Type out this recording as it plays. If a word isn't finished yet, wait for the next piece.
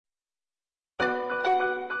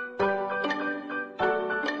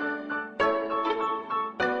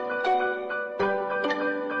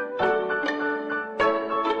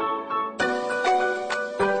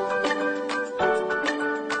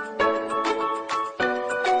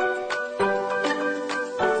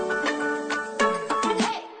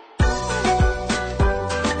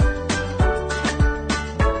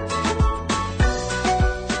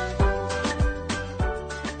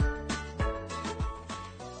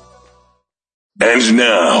And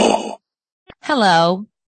now. Hello,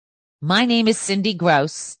 my name is Cindy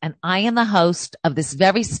Gross, and I am the host of this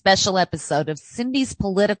very special episode of Cindy's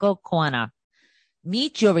Political Corner.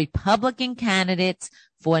 Meet your Republican candidates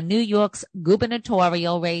for New York's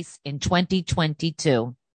gubernatorial race in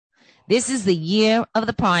 2022. This is the year of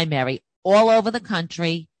the primary all over the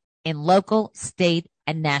country in local, state,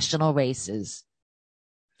 and national races.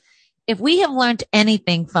 If we have learned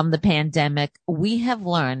anything from the pandemic, we have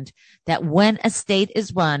learned that when a state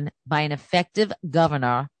is run by an effective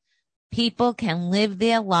governor, people can live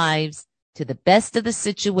their lives to the best of the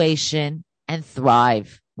situation and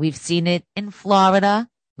thrive. We've seen it in Florida.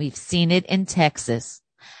 We've seen it in Texas.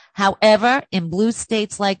 However, in blue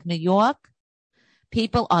states like New York,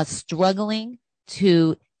 people are struggling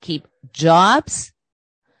to keep jobs,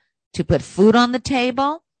 to put food on the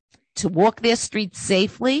table, to walk their streets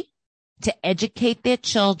safely, to educate their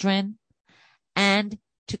children, and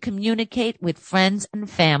to communicate with friends and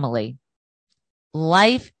family.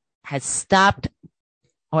 Life has stopped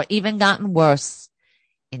or even gotten worse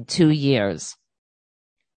in 2 years.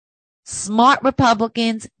 Smart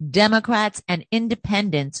Republicans, Democrats, and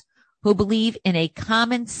independents who believe in a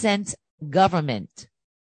common sense government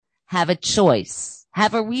have a choice,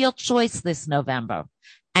 have a real choice this November.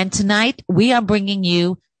 And tonight we are bringing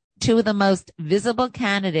you two of the most visible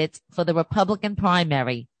candidates for the Republican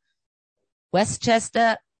primary,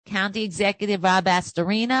 Westchester County Executive Rob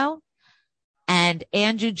Astorino and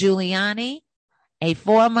Andrew Giuliani, a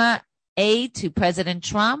former aide to President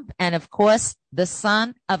Trump and, of course, the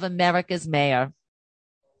son of America's mayor.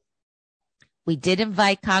 We did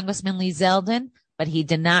invite Congressman Lee Zeldin, but he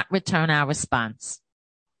did not return our response.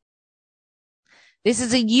 This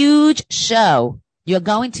is a huge show. You're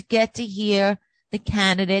going to get to hear the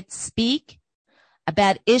candidates speak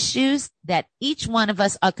about issues that each one of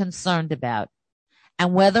us are concerned about.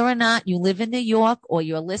 And whether or not you live in New York or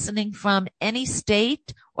you're listening from any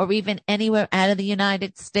state or even anywhere out of the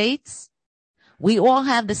United States, we all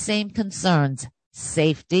have the same concerns: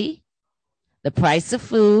 safety, the price of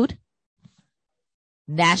food,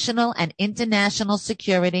 national and international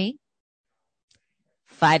security,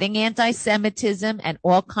 fighting anti-Semitism and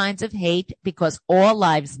all kinds of hate, because all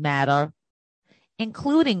lives matter,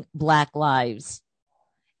 including Black lives,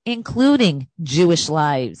 including Jewish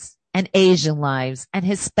lives, and Asian lives, and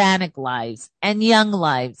Hispanic lives, and young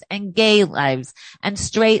lives, and gay lives, and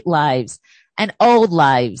straight lives, and old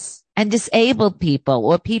lives, and disabled people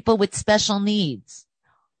or people with special needs.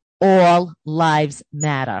 All lives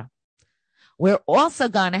matter. We're also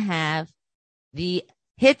going to have the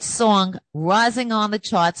hit song rising on the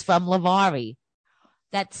charts from Lavari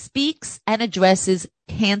that speaks and addresses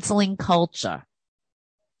canceling culture.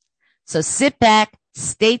 So sit back,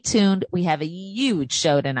 stay tuned. We have a huge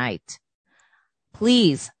show tonight.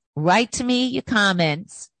 Please write to me your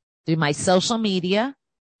comments through my social media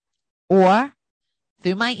or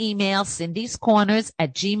through my email,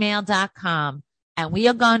 cindyscorners@gmail.com. And we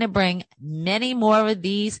are going to bring many more of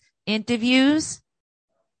these interviews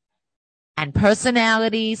and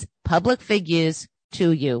personalities, public figures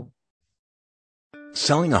to you.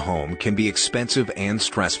 Selling a home can be expensive and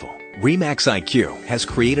stressful. RE/MAX IQ has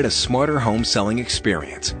created a smarter home selling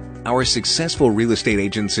experience. Our successful real estate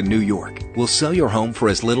agents in New York will sell your home for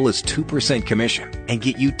as little as 2% commission and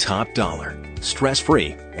get you top dollar,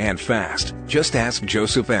 stress-free, and fast. Just ask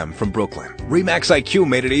Joseph M. from Brooklyn. RE/MAX IQ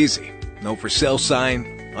made it easy. No for sale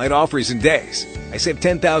sign, light offers in days. I saved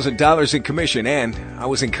 $10,000 in commission and I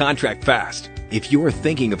was in contract fast. If you are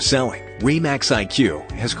thinking of selling, RE/MAX IQ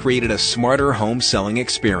has created a smarter home selling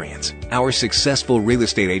experience. Our successful real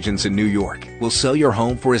estate agents in New York will sell your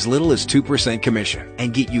home for as little as 2% commission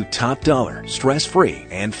and get you top dollar, stress-free,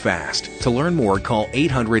 and fast. To learn more, call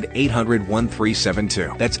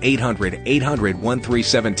 800-800-1372. That's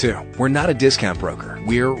 800-800-1372. We're not a discount broker.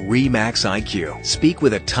 We're RE/MAX IQ. Speak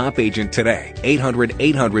with a top agent today.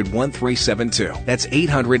 800-800-1372. That's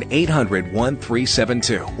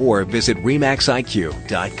 800-800-1372. Or visit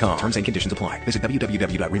RE/MAXIQ.com. Terms and conditions apply. Visit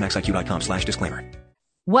www.remaxiq.com/disclaimer.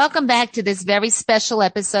 Welcome back to this very special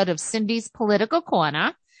episode of Cindy's Political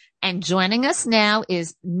Corner. And joining us now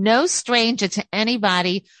is no stranger to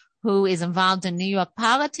anybody who is involved in New York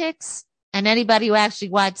politics and anybody who actually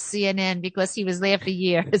watched CNN, because he was there for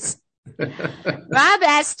years. Rob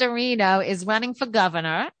Astorino is running for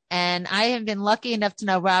governor, and I have been lucky enough to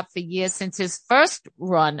know Rob for years, since his first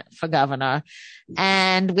run for governor.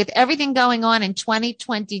 And with everything going on in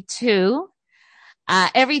 2022,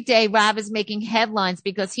 every day Rob is making headlines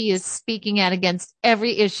because he is speaking out against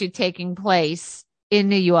every issue taking place in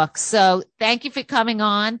New York. So thank you for coming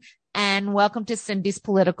on, and welcome to Cindy's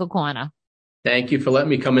Political Corner. Thank you for letting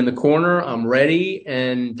me come in the corner. I'm ready.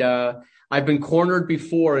 And I've been cornered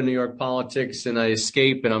before in New York politics, and I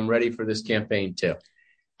escape, and I'm ready for this campaign too.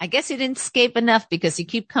 I guess you didn't escape enough because you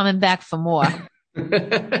keep coming back for more.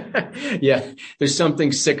 Yeah, there's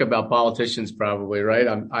something sick about politicians, probably, right?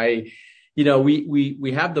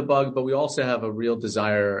 We have the bug, but we also have a real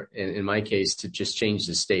desire, in my case, to just change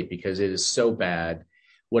the state because it is so bad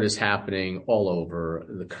what is happening all over.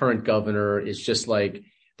 The current governor is just like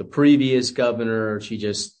the previous governor. She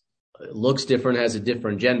just looks different, has a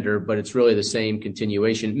different gender, but it's really the same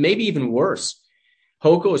continuation, maybe even worse.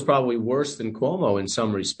 Hochul is probably worse than Cuomo in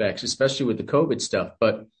some respects, especially with the COVID stuff.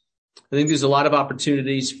 But I think there's a lot of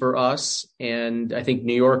opportunities for us. And I think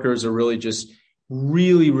New Yorkers are really just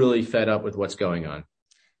really, really fed up with what's going on.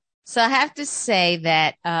 So I have to say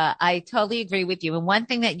that I totally agree with you. And one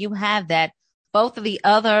thing that you have that both of the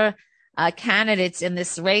other candidates in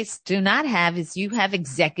this race do not have is you have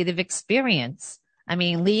executive experience. I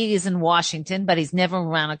mean, Lee is in Washington, but he's never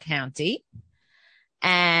run a county.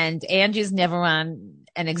 And Andrew's never run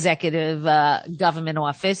an executive government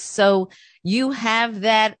office. So you have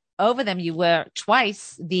that over them. You were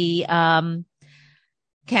twice the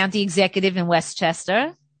county executive in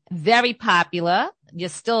Westchester, very popular. You're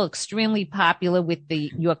still extremely popular with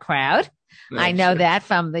your crowd. That's I know true. That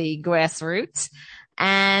from the grassroots.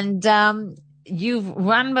 And you've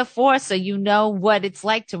run before, so you know what it's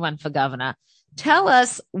like to run for governor. Tell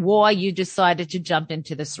us why you decided to jump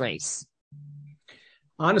into this race.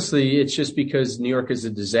 Honestly, it's just because New York is a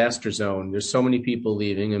disaster zone. There's so many people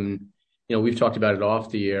leaving, and we've talked about it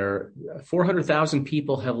off the air. 400,000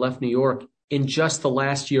 people have left New York in just the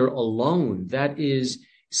last year alone. That is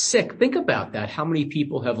sick. Think about that. How many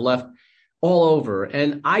people have left all over?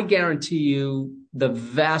 And I guarantee you the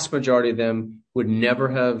vast majority of them would never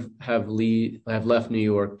have left New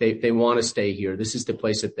York. They want to stay here. This is the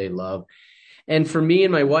place that they love. And for me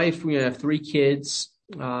and my wife, we have 3 kids.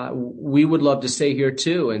 We would love to stay here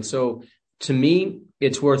too. And so to me,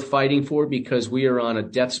 it's worth fighting for because we are on a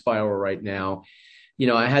death spiral right now.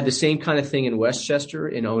 I had the same kind of thing in Westchester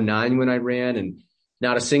in 2009 when I ran, and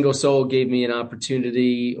not a single soul gave me an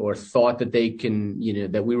opportunity or thought that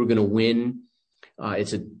that we were going to win.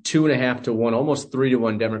 It's a 2.5 to 1, almost 3 to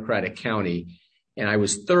 1 Democratic county. And I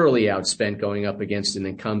was thoroughly outspent going up against an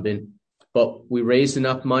incumbent, but we raised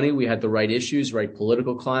enough money. We had the right issues, right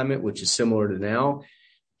political climate, which is similar to now.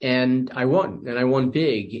 And I won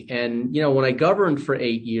big. And, when I governed for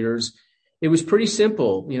 8 years, it was pretty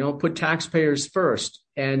simple, put taxpayers first.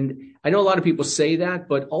 And I know a lot of people say that,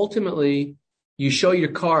 but ultimately you show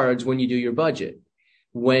your cards when you do your budget,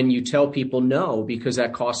 when you tell people no, because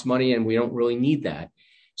that costs money and we don't really need that.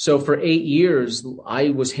 So for 8 years, I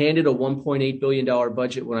was handed a $1.8 billion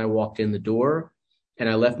budget when I walked in the door, and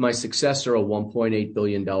I left my successor a $1.8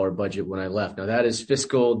 billion budget when I left. Now that is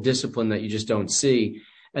fiscal discipline that you just don't see.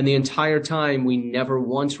 And the entire time, we never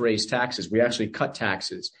once raised taxes. We actually cut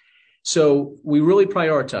taxes. So we really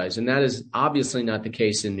prioritize. And that is obviously not the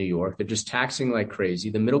case in New York. They're just taxing like crazy.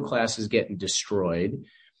 The middle class is getting destroyed.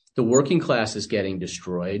 The working class is getting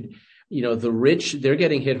destroyed. The rich, they're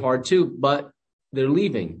getting hit hard too, but they're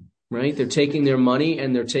leaving, right? They're taking their money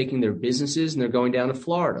and they're taking their businesses and they're going down to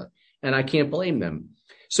Florida. And I can't blame them.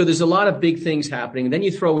 So there's a lot of big things happening. And then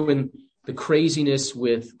you throw in the craziness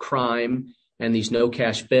with crime and these no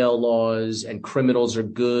cash bail laws, and criminals are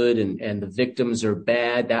good and the victims are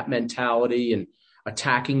bad, that mentality, and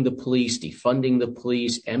attacking the police, defunding the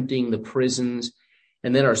police, emptying the prisons,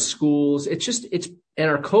 and then our schools. And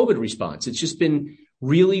our COVID response. It's just been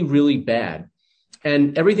really, really bad.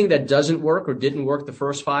 And everything that doesn't work or didn't work the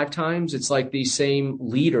first 5 times, it's like these same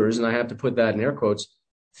leaders, and I have to put that in air quotes,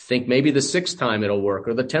 think maybe the 6th time it'll work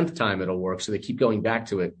or the 10th time it'll work. So they keep going back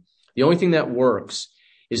to it. The only thing that works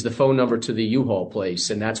is the phone number to the U-Haul place.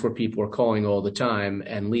 And that's where people are calling all the time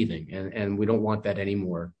and leaving. And we don't want that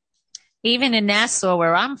anymore. Even in Nassau,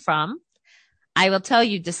 where I'm from, I will tell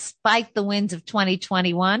you, despite the winds of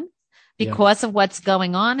 2021, because of what's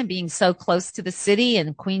going on and being so close to the city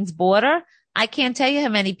and Queens border, I can't tell you how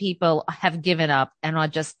many people have given up and are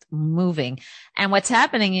just moving. And what's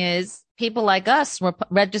happening is people like us,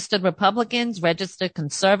 registered Republicans, registered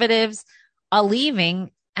conservatives, are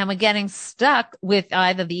leaving. And we're getting stuck with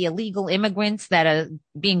either the illegal immigrants that are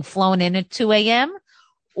being flown in at 2 a.m.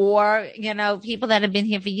 or, people that have been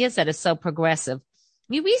here for years that are so progressive.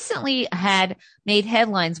 You recently had made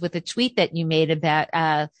headlines with a tweet that you made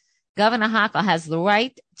about Governor Hochul has the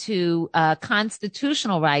right to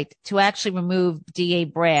constitutional right to actually remove D.A.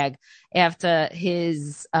 Bragg after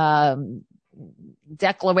his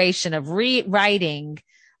declaration of rewriting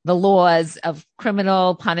the laws of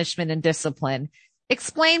criminal punishment and discipline.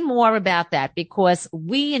 Explain more about that, because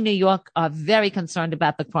we in New York are very concerned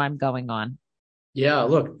about the crime going on. Yeah,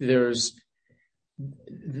 look, there's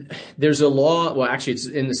a law. Well, actually, it's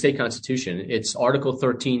in the state constitution. It's Article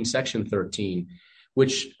 13, Section 13,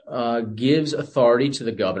 which gives authority to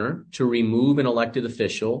the governor to remove an elected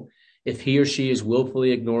official if he or she is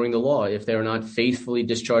willfully ignoring the law, if they're not faithfully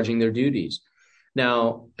discharging their duties.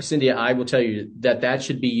 Now, Cindy, I will tell you that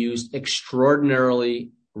should be used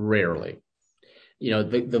extraordinarily rarely.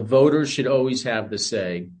 The voters should always have the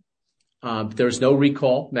say. There's no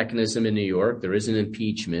recall mechanism in New York. There is an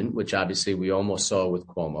impeachment, which obviously we almost saw with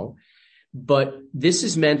Cuomo. But this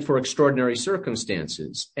is meant for extraordinary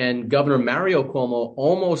circumstances. And Governor Mario Cuomo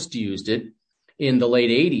almost used it in the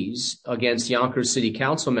late 80s against Yonkers City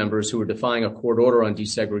Council members who were defying a court order on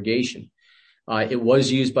desegregation. It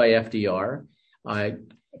was used by FDR.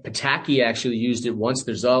 Pataki actually used it once.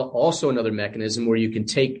 There's also another mechanism where you can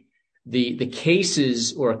take the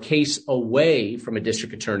cases or a case away from a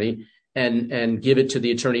district attorney and give it to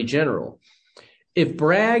the attorney general. If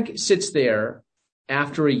Bragg sits there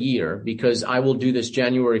after a year, because I will do this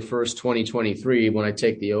January 1st, 2023, when I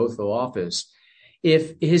take the oath of office,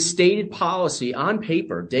 if his stated policy on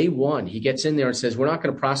paper, day one, he gets in there and says, we're not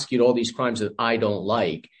going to prosecute all these crimes that I don't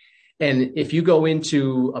like. And if you go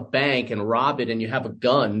into a bank and rob it and you have a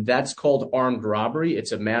gun, that's called armed robbery.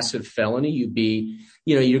 It's a massive felony.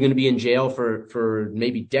 You're going to be in jail for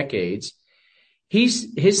maybe decades.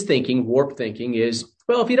 His thinking, warped thinking is,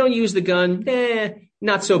 well, if you don't use the gun,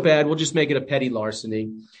 not so bad. We'll just make it a petty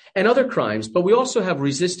larceny and other crimes. But we also have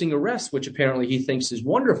resisting arrest, which apparently he thinks is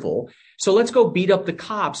wonderful. So let's go beat up the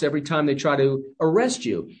cops every time they try to arrest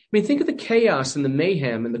you. I mean, think of the chaos and the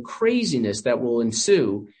mayhem and the craziness that will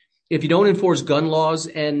ensue if you don't enforce gun laws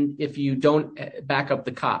and if you don't back up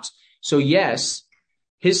the cops. So yes,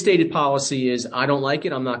 his stated policy is, I don't like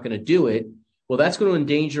it, I'm not going to do it. Well, that's going to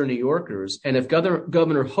endanger New Yorkers. And if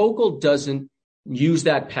Governor Hochul doesn't use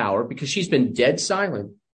that power, because she's been dead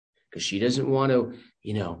silent, because she doesn't want to,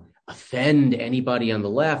 offend anybody on the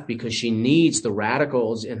left, because she needs the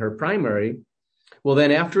radicals in her primary, well,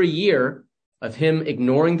 then after a year of him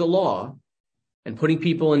ignoring the law and putting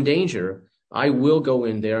people in danger, I will go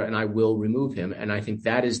in there and I will remove him. And I think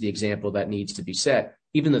that is the example that needs to be set.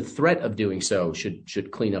 Even the threat of doing so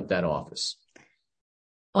should clean up that office.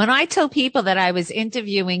 When I told people that I was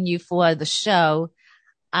interviewing you for the show,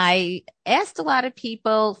 I asked a lot of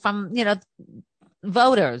people from,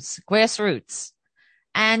 voters, grassroots,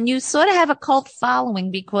 and you sort of have a cult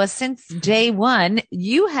following, because since day one,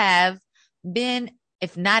 you have been,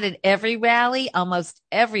 if not at every rally, almost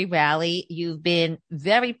every rally, you've been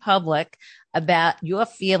very public about your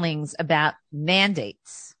feelings about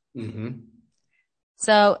mandates. Mm-hmm.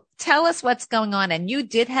 So tell us what's going on. And you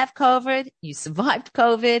did have COVID. You survived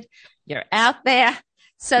COVID. You're out there.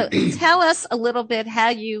 So tell us a little bit how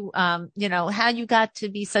you got to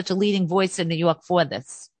be such a leading voice in New York for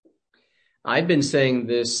this. I've been saying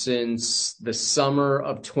this since the summer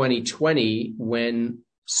of 2020, when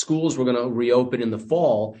schools were going to reopen in the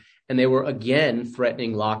fall, and they were again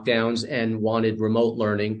threatening lockdowns and wanted remote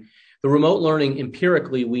learning. The remote learning,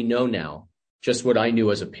 empirically, we know now, just what I knew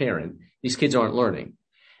as a parent, these kids aren't learning.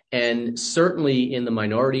 And certainly in the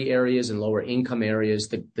minority areas and lower income areas,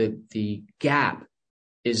 the gap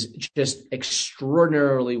is just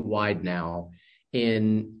extraordinarily wide now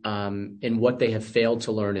in what they have failed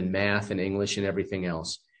to learn in math and English and everything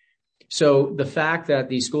else. So the fact that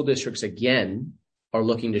these school districts, again, are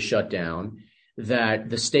looking to shut down, that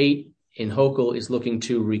the state in Hochul is looking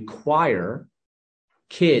to require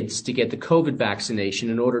kids to get the COVID vaccination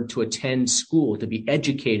in order to attend school, to be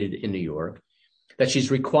educated in New York, that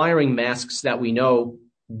she's requiring masks that we know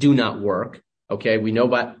do not work. Okay, we know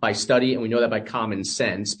by study, and we know that by common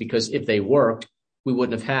sense, because if they worked, we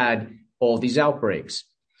wouldn't have had all these outbreaks.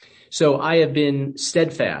 So I have been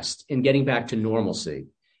steadfast in getting back to normalcy.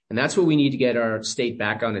 And that's what we need to get our state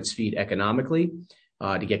back on its feet economically,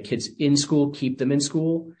 to get kids in school, keep them in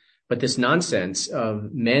school. But this nonsense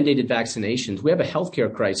of mandated vaccinations, we have a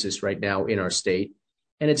healthcare crisis right now in our state,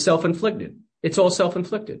 and it's self-inflicted. It's all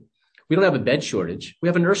self-inflicted. We don't have a bed shortage. We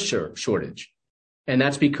have a nurse shortage. And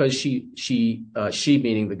that's because she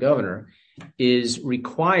meaning the governor, is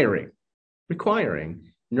requiring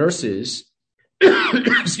nurses,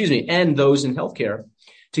 and those in healthcare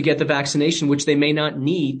to get the vaccination, which they may not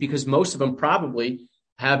need, because most of them probably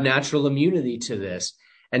have natural immunity to this.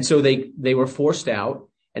 And so they were forced out.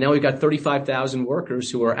 And now we've got 35,000 workers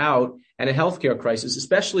who are out, and a healthcare crisis,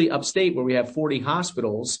 especially upstate, where we have 40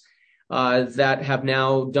 hospitals that have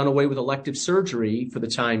now done away with elective surgery for the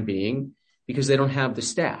time being because they don't have the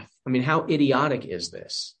staff. I mean, how idiotic is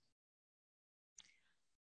this?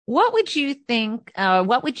 What would you think,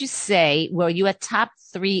 what would you say were your top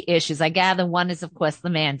three issues? I gather one is, of course, the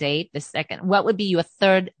mandate. The second, what would be your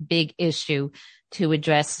third big issue to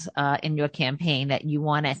address in your campaign that you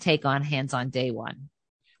want to take on hands on day one?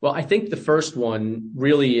 Well, I think the first one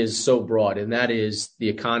really is so broad, and that is the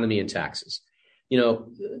economy and taxes.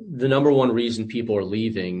 The number one reason people are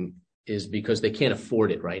leaving is because they can't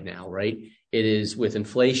afford it right now, right? It is with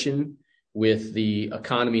inflation, with the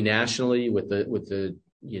economy nationally, with the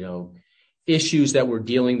issues that we're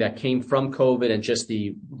dealing that came from COVID and just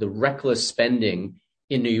the reckless spending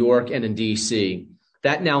in New York and in DC.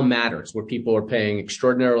 That now matters, where people are paying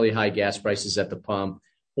extraordinarily high gas prices at the pump,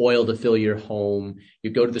 oil to fill your home. You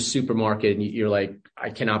go to the supermarket and you're like, I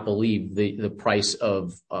cannot believe the price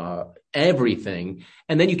of everything.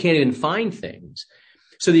 And then you can't even find things.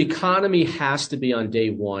 So the economy has to be on day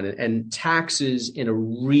one, and taxes in a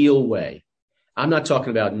real way. I'm not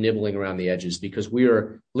talking about nibbling around the edges, because we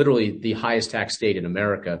are literally the highest tax state in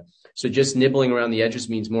America. So just nibbling around the edges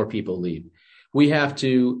means more people leave. We have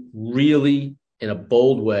to really, in a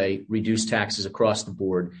bold way, reduce taxes across the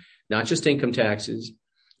board, not just income taxes.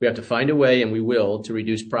 We have to find a way, and we will, to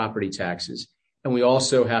reduce property taxes. And we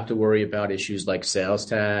also have to worry about issues like sales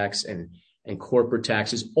tax and corporate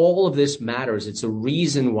taxes. All of this matters. It's a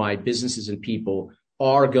reason why businesses and people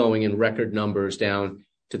are going in record numbers down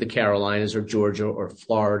to the Carolinas or Georgia or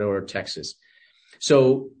Florida or Texas.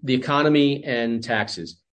 So the economy and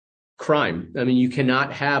taxes. Crime. I mean, you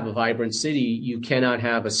cannot have a vibrant city. You cannot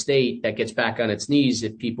have a state that gets back on its knees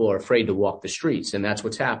if people are afraid to walk the streets. And that's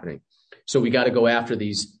what's happening. So we got to go after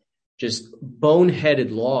these just boneheaded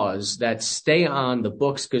laws that stay on the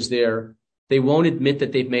books because they won't admit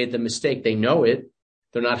that they've made the mistake. They know it.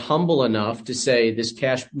 They're not humble enough to say this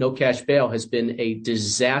no cash bail has been a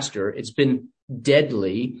disaster. It's been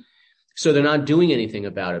deadly. So they're not doing anything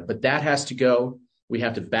about it. But that has to go. We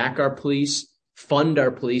have to back our police, fund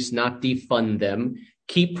our police, not defund them,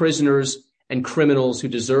 keep prisoners and criminals who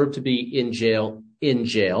deserve to be in jail,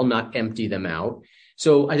 not empty them out.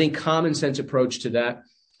 So I think common sense approach to that.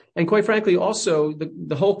 And quite frankly, also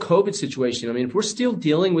the whole COVID situation. I mean, if we're still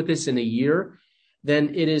dealing with this in a year,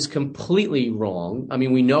 then it is completely wrong. I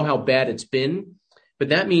mean, we know how bad it's been, but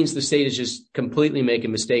that means the state is just completely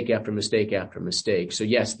making mistake after mistake after mistake. So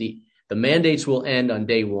yes, the mandates will end on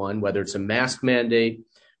day one, whether it's a mask mandate,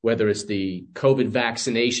 whether it's the COVID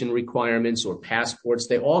vaccination requirements or passports,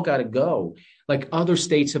 they all got to go, like other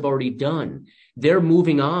states have already done. They're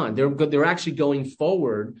moving on. They're actually going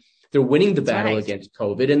forward. They're winning the battle against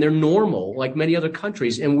COVID, and they're normal like many other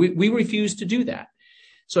countries. And we refuse to do that.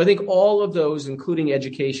 So I think all of those, including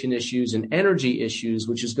education issues and energy issues,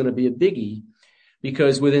 which is going to be a biggie,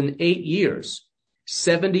 because within 8 years,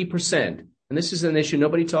 70%, and this is an issue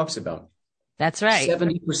nobody talks about. That's right.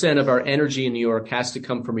 70% of our energy in New York has to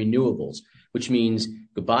come from renewables, which means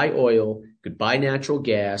goodbye oil, goodbye natural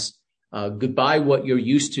gas, goodbye what you're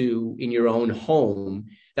used to in your own home.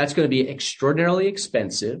 That's going to be extraordinarily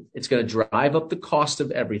expensive. It's going to drive up the cost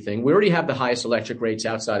of everything. We already have the highest electric rates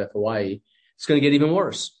outside of Hawaii. It's going to get even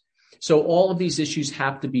worse. So all of these issues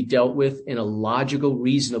have to be dealt with in a logical,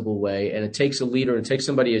 reasonable way. And it takes a leader, and it takes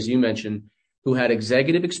somebody, as you mentioned, who had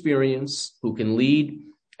executive experience, who can lead.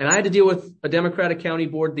 And I had to deal with a Democratic county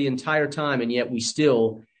board the entire time, and yet we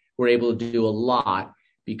still were able to do a lot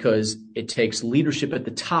because it takes leadership at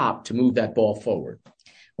the top to move that ball forward.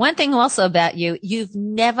 One thing also about you, you've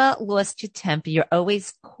never lost your temper. You're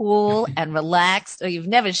always cool and relaxed, or you've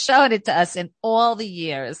never shown it to us in all the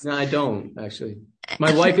years. No, I don't, actually.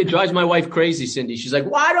 My wife, it drives my wife crazy, Cindy. She's like,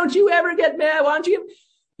 why don't you ever get mad? Why don't you?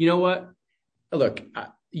 You know what? Look,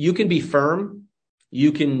 you can be firm.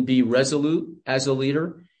 You can be resolute as a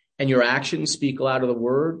leader, and your actions speak louder than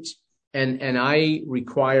words. And I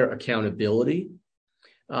require accountability.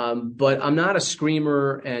 But I'm not a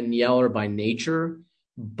screamer and yeller by nature,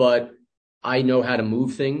 but I know how to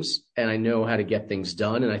move things and I know how to get things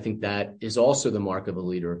done. And I think that is also the mark of a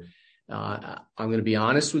leader. I'm going to be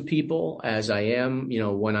honest with people, as I am,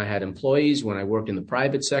 when I had employees, when I worked in the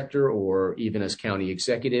private sector, or even as county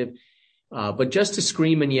executive. But just to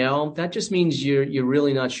scream and yell, that just means you're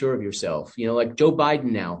really not sure of yourself. Like Joe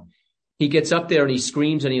Biden now, he gets up there and he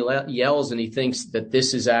screams and he yells and he thinks that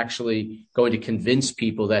this is actually going to convince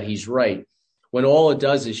people that he's right, when all it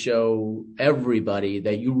does is show everybody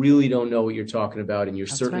that you really don't know what you're talking about, and you're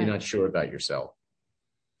certainly not sure about yourself.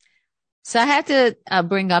 So I had to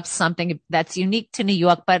bring up something that's unique to New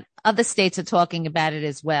York, but other states are talking about it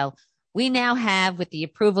as well. We now have, with the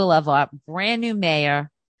approval of our brand new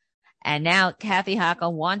mayor, and now Kathy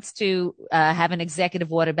Hochul wants to have an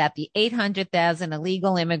executive order about the 800,000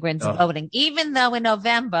 illegal immigrants voting, even though in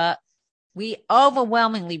November We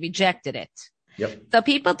overwhelmingly rejected it. Yep. So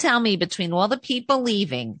people tell me between all the people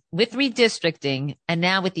leaving with redistricting and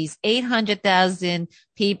now with these 800,000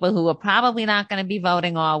 people who are probably not going to be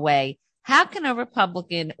voting our way, how can a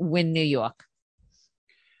Republican win New York?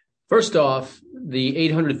 First off, the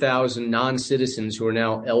 800,000 non-citizens who are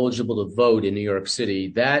now eligible to vote in New York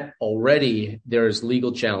City, that already there's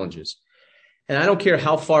legal challenges. And I don't care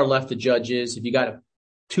how far left the judge is. If you got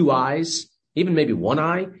two eyes, even maybe one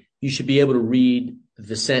eye, you should be able to read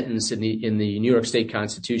the sentence in the New York State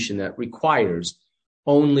Constitution that requires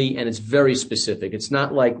only, and it's very specific. It's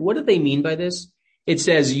not like, what do they mean by this? It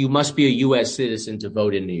says you must be a U.S. citizen to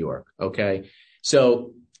vote in New York. Okay.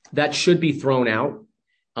 So that should be thrown out.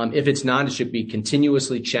 If it's not, it should be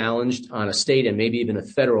continuously challenged on a state and maybe even a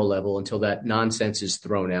federal level until that nonsense is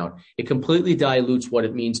thrown out. It completely dilutes what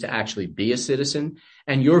it means to actually be a citizen.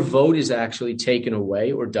 And your vote is actually taken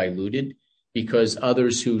away or diluted because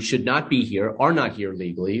others who should not be here, are not here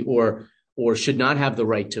legally, or should not have the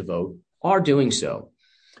right to vote, are doing so.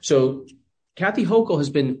 So Kathy Hochul has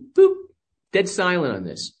been dead silent on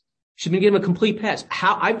this. She's been given a complete pass.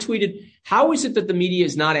 I've tweeted, how is it that the media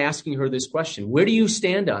is not asking her this question? Where do you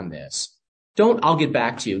stand on this? I'll get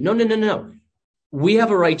back to you. No. We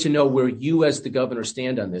have a right to know where you as the governor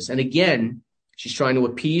stand on this. And again, she's trying to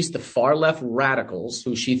appease the far left radicals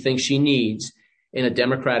who she thinks she needs in a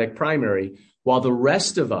Democratic primary, while the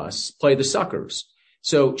rest of us play the suckers.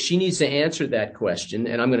 So she needs to answer that question,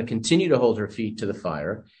 and I'm going to continue to hold her feet to the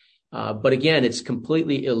fire. But again, it's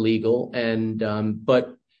completely illegal,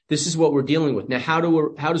 but this is what we're dealing with. Now, how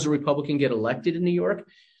does a Republican get elected in New York?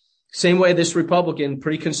 Same way this Republican,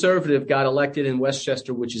 pretty conservative, got elected in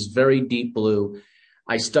Westchester, which is very deep blue.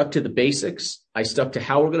 I stuck to the basics. I stuck to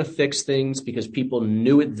how we're going to fix things because people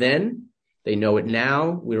knew it then. They know it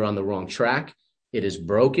now. We were on the wrong track. It is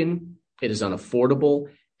broken. It is unaffordable.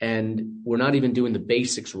 And we're not even doing the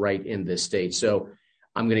basics right in this state. So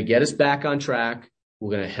I'm going to get us back on track.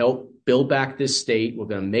 We're going to help build back this state. We're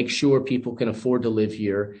going to make sure people can afford to live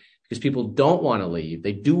here because people don't want to leave.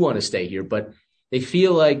 They do want to stay here, but they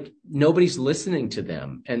feel like nobody's listening to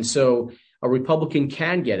them. And so a Republican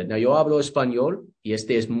can get it. Now, yo hablo español, y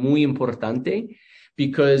este es muy importante,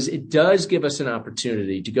 because it does give us an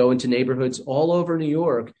opportunity to go into neighborhoods all over New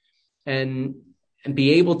York and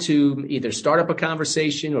be able to either start up a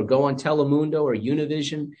conversation or go on Telemundo or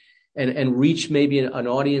Univision and reach maybe an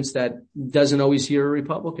audience that doesn't always hear a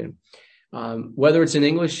Republican, whether it's in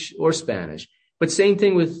English or Spanish. But same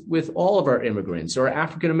thing with all of our immigrants or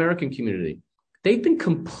African-American community. They've been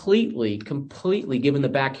completely given the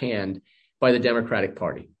backhand by the Democratic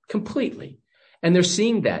Party, completely. And they're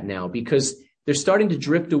seeing that now because they're starting to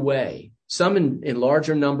drift away, some in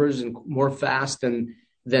larger numbers and more fast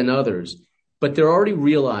than others. But they're already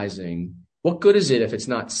realizing, what good is it if it's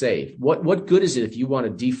not safe? What good is it if you want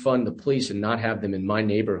to defund the police and not have them in my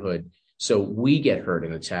neighborhood so we get hurt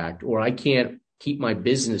and attacked, or I can't keep my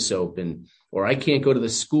business open, or I can't go to the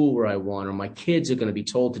school where I want, or my kids are going to be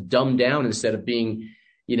told to dumb down instead of being,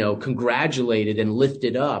 congratulated and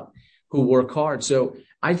lifted up, who work hard. So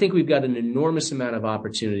I think we've got an enormous amount of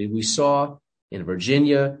opportunity. We saw in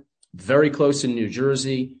Virginia, very close in New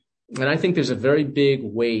Jersey. And I think there's a very big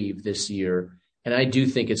wave this year. And I do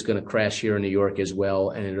think it's going to crash here in New York as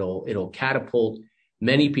well. And it'll catapult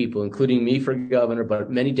many people, including me for governor, but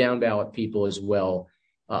many down ballot people as well,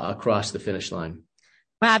 across the finish line.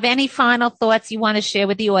 Rob, any final thoughts you want to share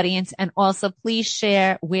with the audience? And also please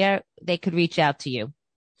share where they could reach out to you.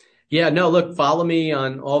 Yeah, no, look, follow me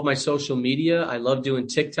on all of my social media. I love doing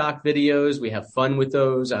TikTok videos. We have fun with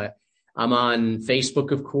those. I'm on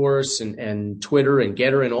Facebook, of course, and Twitter and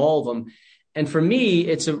Getter and all of them. And for me,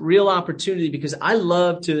 it's a real opportunity because I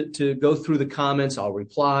love to go through the comments. I'll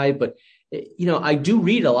reply, but I do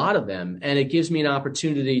read a lot of them, and it gives me an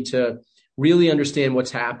opportunity to really understand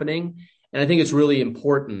what's happening. And I think it's really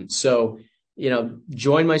important. So,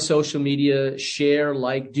 join my social media, share,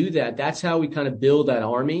 do that. That's how we kind of build that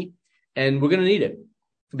army. And we're going to need it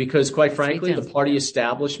because, quite frankly, the party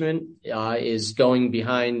establishment is going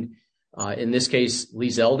behind, in this case, Lee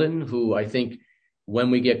Zeldin, who I think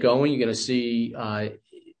when we get going, you're going to see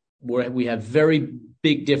we have very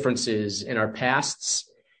big differences in our pasts.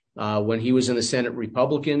 When he was in the Senate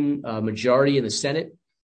Republican majority in the Senate,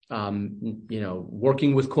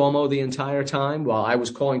 working with Cuomo the entire time while I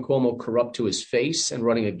was calling Cuomo corrupt to his face and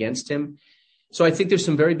running against him. So I think there's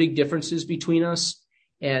some very big differences between us.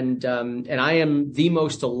 And I am the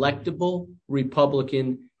most electable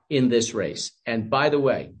Republican in this race. And by the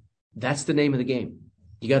way, that's the name of the game.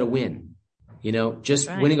 You got to win. Just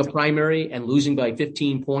right. Winning a primary and losing by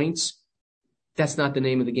 15 points, that's not the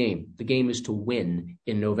name of the game. The game is to win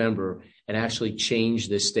in November and actually change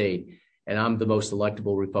this state. And I'm the most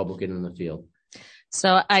electable Republican in the field.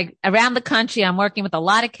 So around the country, I'm working with a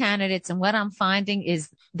lot of candidates, and what I'm finding is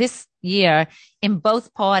this year in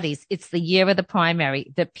both parties, it's the year of the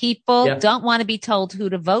primary. The people don't want to be told who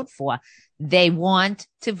to vote for. They want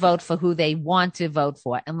to vote for who they want to vote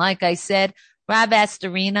for. And like I said, Rob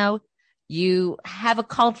Astorino, you have a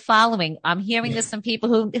cult following. I'm hearing this from people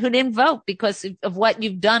who didn't vote because of what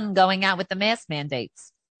you've done going out with the mask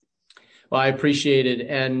mandates. Well, I appreciate it.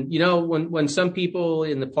 And, when some people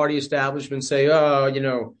in the party establishment say,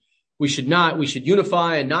 we should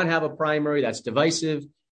unify and not have a primary, that's divisive.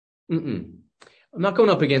 I'm not going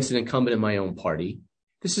up against an incumbent in my own party.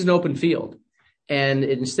 This is an open field. And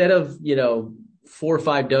instead of, 4 or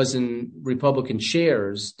 5 dozen Republican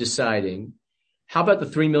chairs deciding, how about the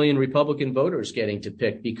 3 million Republican voters getting to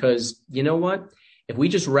pick? Because you know what? If we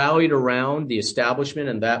just rallied around the establishment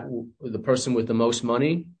and the person with the most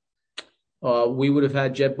money, we would have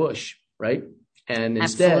had Jeb Bush, right? And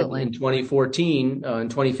instead, Absolutely. in 2014, in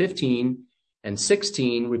 2015 and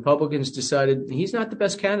 16, Republicans decided he's not the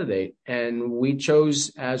best candidate. And we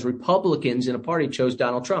chose, as Republicans in a party, chose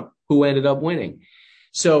Donald Trump, who ended up winning.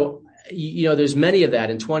 So, there's many of that.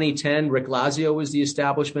 In 2010, Rick Lazio was the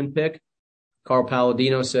establishment pick. Carl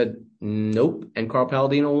Palladino said, nope. And Carl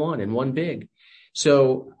Palladino won big.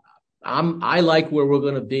 So I like where we're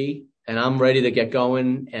going to be. And I'm ready to get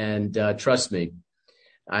going. And trust me,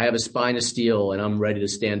 I have a spine of steel and I'm ready to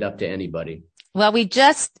stand up to anybody. Well, we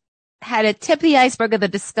just had a tip of the iceberg of the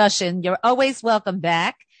discussion. You're always welcome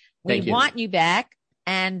back. We want you back.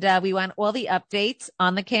 And we want all the updates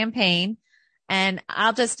on the campaign. And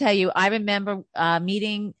I'll just tell you, I remember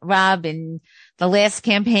meeting Rob in the last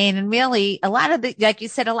campaign, and really like you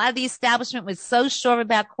said, a lot of the establishment was so sure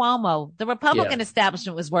about Cuomo. The Republican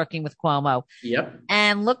establishment was working with Cuomo. Yep.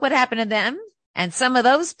 And look what happened to them. And some of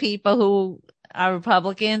those people who are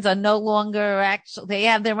Republicans are no longer they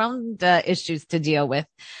have their own issues to deal with.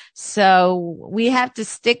 So we have to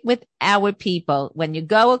stick with our people. When you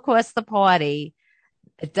go across the party,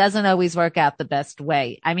 it doesn't always work out the best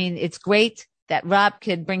way. I mean, it's great that Rob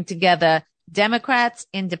could bring together Democrats,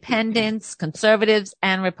 independents, conservatives,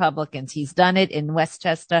 and Republicans. He's done it in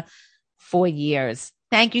Westchester for years.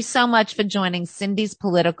 Thank you so much for joining Cindy's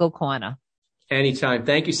Political Corner. Anytime.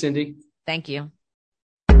 Thank you, Cindy. Thank you.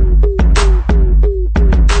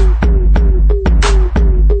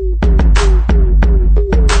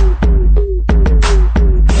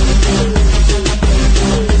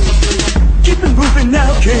 Keep it moving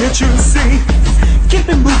now, can't you see? Keep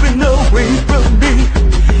it moving away from me.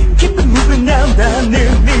 Keep it moving now, down near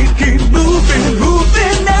me. Keep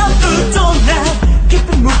moving out the door now. Keep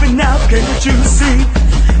it moving now, can't you see?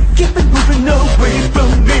 Keep it moving away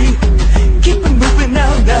from me. Keep it moving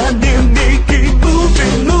out, down near me. Keep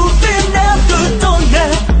moving out the door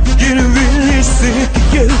now. Getting really sick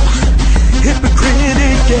of you.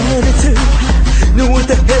 Hypocritic attitude. Know what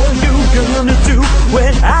the hell you gonna do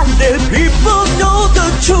when I let people know the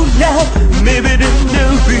truth now? Maybe they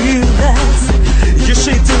don't realize your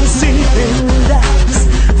shade don't see in lies.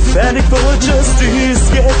 Fighting for justice,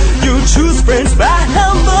 yeah. You choose friends by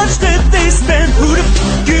how much that they spend. Who the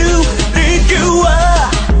f*** you think you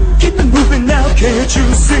are? Keep it moving now, can't you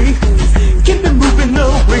see? Keep it moving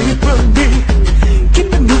away from me.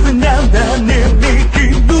 Keep it moving now, down near me.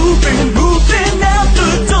 Keep moving out the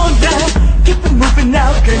door now. Keep it moving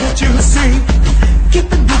out, can't you see?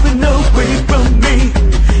 Keep it moving away from me.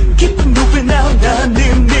 Keep it moving out, down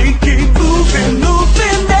near me. Keep moving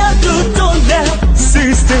out the door now.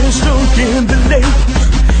 See, stand strong in the late,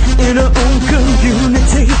 in our own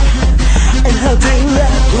community. And how dare I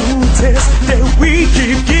protest that we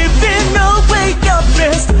keep giving away our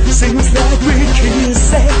best. Seems like we can't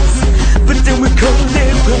say, but then we call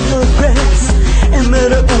it progress. And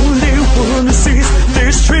that I only wanna see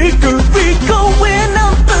this trickery going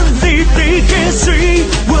unbelievably. Can't see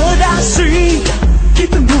what I see.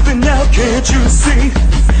 Keep it moving now, can't you see?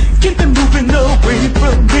 Keep it moving away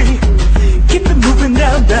from me. Keep it moving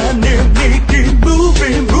now, down near me. Keep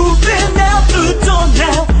moving out the door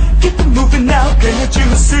now. Keep it moving now, can't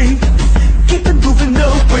you see? Keep it moving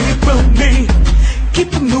away from me.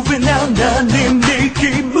 Keep it moving out, down near me.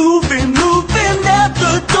 Keep moving out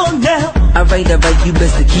the door now. Alright, you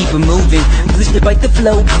best to keep it moving. Push to bite the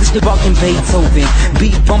flow, push to rock and Beethoven.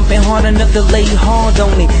 Beat bumping hard enough to lay hard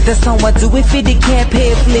on it. That's how I do it, fit it, can't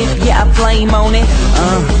pay flip. Yeah, I flame on it.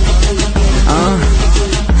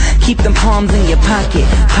 Keep them palms in your pocket,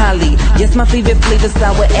 Holly. Yes, my favorite flavor,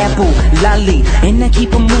 sour apple, lolly. And I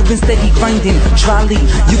keep them moving, steady grinding, trolley.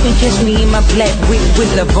 You can catch me in my black wig with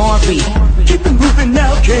Lavari. Keep it moving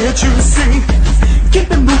now, can't you see? Keep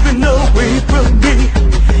it moving away from me.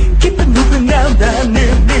 Keep it moving now, down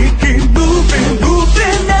near me. Keep moving,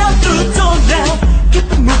 moving out the door now. Keep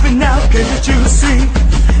it moving now, can't you see?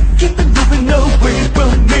 Keep it moving away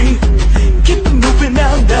from me. Keep it moving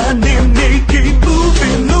now, down near me. Keep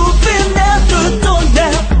moving, moving out the door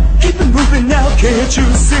now. Keep it moving now, can't you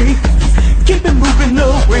see? Keep it moving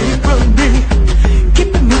away from me.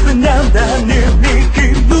 Keep it moving now, down near me.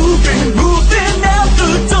 Keep moving, moving out the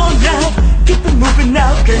door now. Keep it moving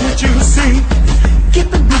now, can't you see?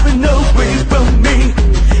 Keep it moving away from me.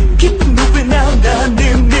 Keep it moving now, down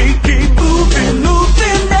near me. Keep moving,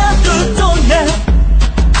 moving out the door now.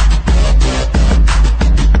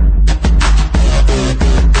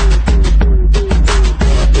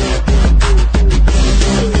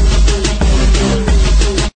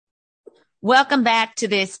 Welcome back to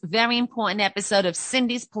this very important episode of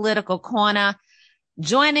Cindy's Political Corner.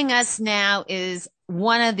 Joining us now is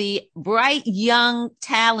one of the bright young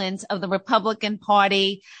talents of the Republican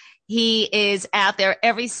Party. He is out there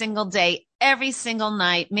every single day, every single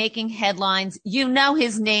night, making headlines. You know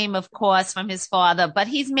his name, of course, from his father, but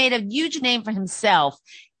he's made a huge name for himself.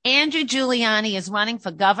 Andrew Giuliani is running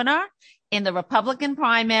for governor in the Republican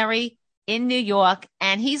primary in New York,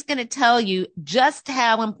 and he's going to tell you just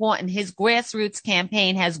how important his grassroots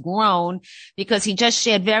campaign has grown, because he just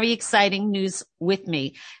shared very exciting news with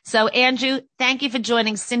me. So, Andrew, thank you for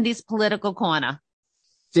joining Cindy's Political Corner.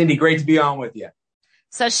 Cindy, great to be on with you.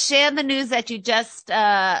 So share the news that you just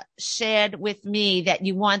shared with me that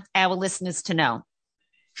you want our listeners to know.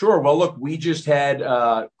 Sure. Well, look, we just had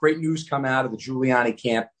great news come out of the Giuliani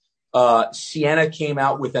camp. Siena came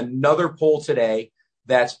out with another poll today.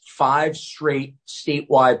 That's 5 straight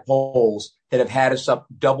statewide polls that have had us up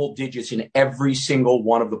double digits in every single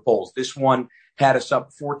one of the polls. This one had us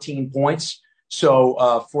up 14 points.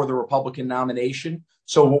 So for the Republican nomination.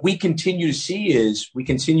 So what we continue to see,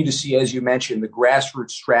 as you mentioned, the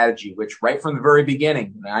grassroots strategy, which right from the very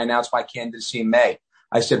beginning, when I announced my candidacy in May,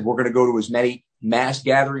 I said, we're going to go to as many mass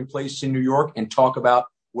gathering places in New York and talk about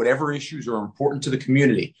whatever issues are important to the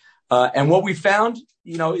community. And what we found,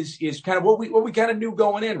 is kind of what we kind of knew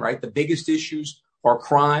going in, right? The biggest issues are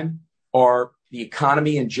crime, are the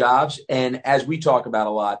economy and jobs. And as we talk about a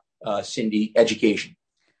lot, Cindy, education.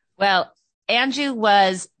 Well, Andrew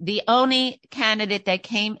was the only candidate that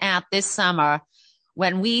came out this summer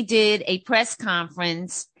when we did a press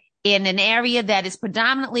conference in an area that is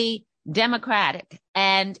predominantly Democratic.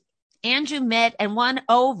 And Andrew met and won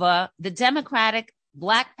over the Democratic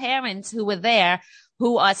Black parents who were there,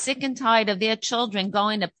 who are sick and tired of their children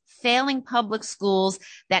going to failing public schools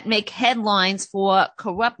that make headlines for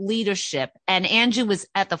corrupt leadership. And Andrew was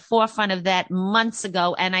at the forefront of that months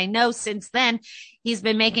ago. And I know since then he's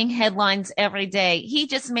been making headlines every day. He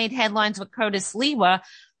just made headlines with Curtis Lewa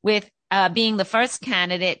with being the first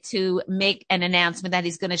candidate to make an announcement that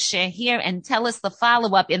he's going to share here, and tell us the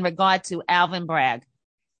follow-up in regard to Alvin Bragg.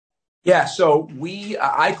 Yeah, so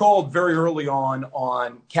I called very early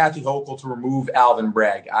on Kathy Hochul to remove Alvin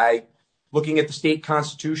Bragg. Looking at the state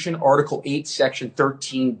constitution, Article 8, Section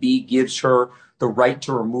 13B gives her the right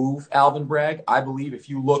to remove Alvin Bragg. I believe if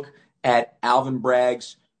you look at Alvin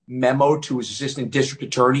Bragg's memo to his assistant district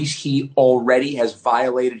attorneys, he already has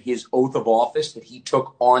violated his oath of office that he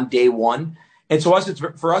took on day one. And so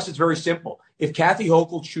for us, it's very simple. If Kathy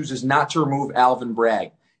Hochul chooses not to remove Alvin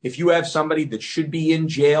Bragg, if you have somebody that should be in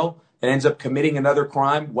jail and ends up committing another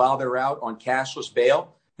crime while they're out on cashless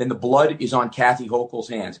bail, then the blood is on Kathy Hochul's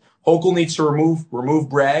hands. Hochul needs to remove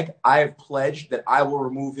Bragg. I have pledged that I will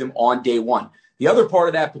remove him on day one. The other part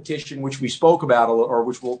of that petition, which we spoke about, or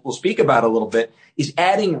which we'll speak about a little bit, is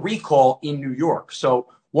adding recall in New York. So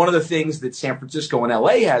one of the things that San Francisco and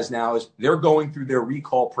LA has now is they're going through their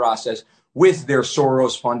recall process with their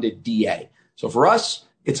Soros-funded DA. So for us,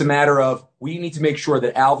 it's a matter of we need to make sure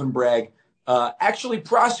that Alvin Bragg actually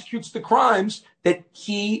prosecutes the crimes that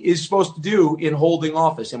he is supposed to do in holding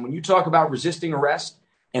office. And when you talk about resisting arrest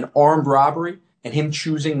and armed robbery and him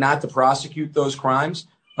choosing not to prosecute those crimes,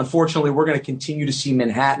 unfortunately, we're going to continue to see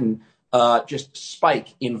Manhattan just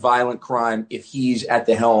spike in violent crime if he's at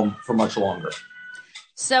the helm for much longer.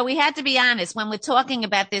 So we had to be honest when we're talking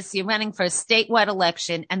about this. You're running for a statewide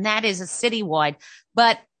election, and that is a citywide,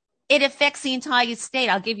 but it affects the entire state.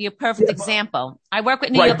 I'll give you a perfect example. I work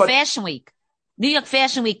with New York Fashion Week. New York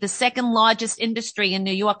Fashion Week, the second largest industry in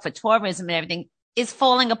New York for tourism and everything, is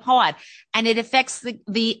falling apart. And it affects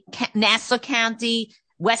the Nassau County,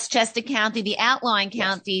 Westchester County, the outlying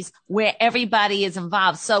counties where everybody is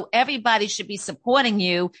involved. So everybody should be supporting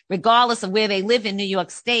you, regardless of where they live in New York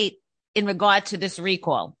State, in regard to this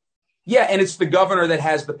recall. Yeah, and it's the governor that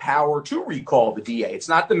has the power to recall the DA. It's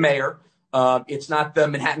not the mayor. It's not the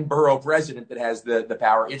Manhattan borough president that has the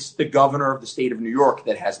power. It's the governor of the state of New York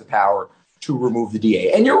that has the power to remove the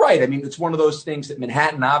DA. And you're right. I mean, it's one of those things that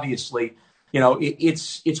Manhattan, obviously,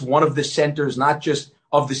 it's one of the centers, not just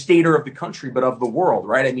of the state or of the country, but of the world,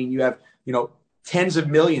 right? I mean, you have, tens of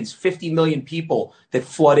millions, 50 million people that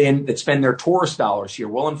flood in, that spend their tourist dollars here.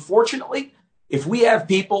 Well, unfortunately, if we have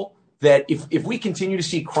people that if we continue to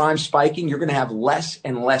see crime spiking, you're going to have less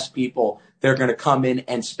and less people that are going to come in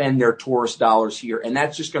and spend their tourist dollars here. And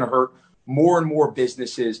that's just going to hurt more and more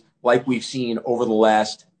businesses like we've seen over the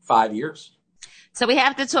last 5 years. So we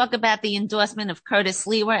have to talk about the endorsement of Curtis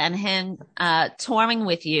Lewer and him touring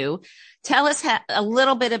with you. Tell us a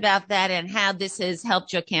little bit about that and how this has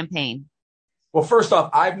helped your campaign. Well, first off,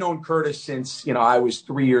 I've known Curtis since, I was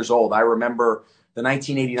 3 years old. I remember the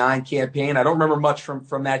 1989 campaign. I don't remember much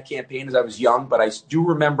from that campaign as I was young, but I do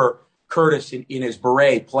remember Curtis in his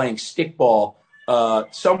beret playing stickball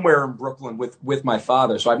somewhere in Brooklyn with my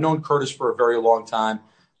father. So I've known Curtis for a very long time.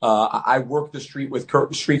 I worked the streets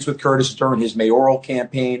with Curtis during his mayoral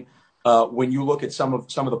campaign. When you look at some of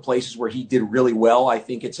the places where he did really well, I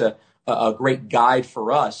think it's a great guide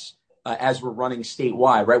for us as we're running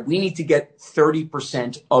statewide, right? We need to get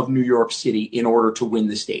 30% of New York City in order to win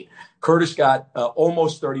the state. Curtis got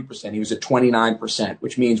almost 30%. He was at 29%,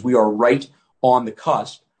 which means we are right on the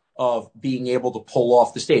cusp of being able to pull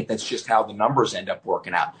off the state. That's just how the numbers end up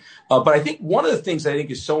working out. But I think one of the things I think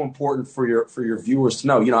is so important for your viewers to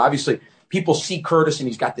know, obviously people see Curtis and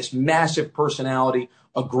he's got this massive personality,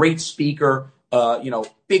 a great speaker,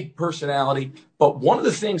 big personality. But one of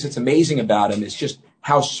the things that's amazing about him is just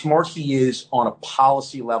how smart he is on a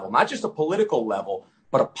policy level, not just a political level,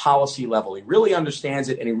 but a policy level. He really understands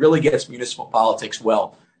it and he really gets municipal politics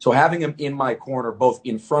well. So having him in my corner, both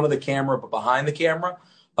in front of the camera, but behind the camera,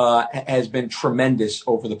 has been tremendous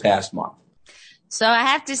over the past month. So I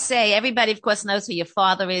have to say, everybody, of course, knows who your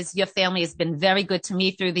father is. Your family has been very good to me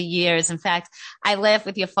through the years. In fact, I laugh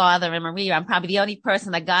with your father and Maria. I'm probably the only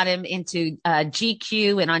person that got him into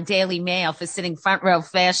GQ and on Daily Mail for sitting front row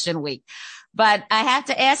Fashion Week. But I have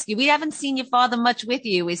to ask you, we haven't seen your father much with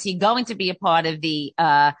you. Is he going to be a part of the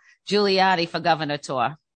Giuliani for Governor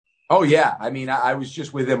tour? Oh, yeah. I mean, I was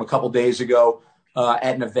just with him a couple days ago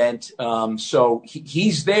at an event. So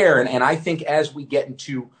he's there. And I think as we get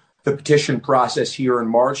into the petition process here in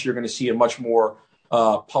March, you're going to see a much more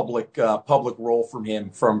public role from him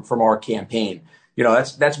from our campaign.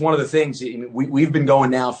 That's one of the things. We've been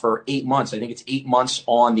going now for 8 months. I think it's 8 months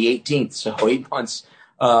on the 18th. So 8 months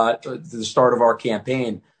to the start of our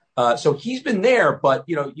campaign. So he's been there, but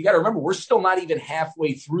you got to remember, we're still not even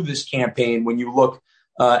halfway through this campaign when you look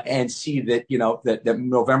and see that, that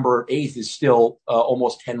November 8th is still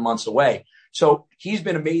almost 10 months away. So he's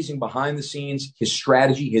been amazing behind the scenes. His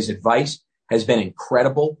strategy, his advice has been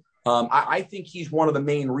incredible. I think he's one of the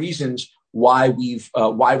main reasons why we've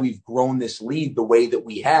grown this lead the way that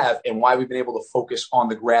we have and why we've been able to focus on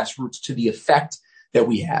the grassroots to the effect that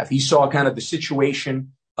we have. He saw kind of the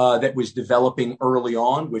situation that was developing early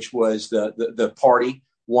on, which was the party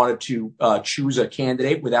wanted to choose a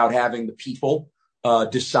candidate without having the people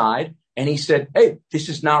decide. And he said, hey, this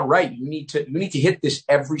is not right. You need to hit this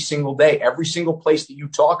every single day. Every single place that you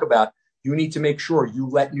talk about, you need to make sure you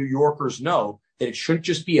let New Yorkers know that it shouldn't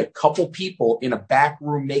just be a couple people in a back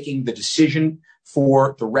room making the decision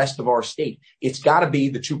for the rest of our state. It's got to be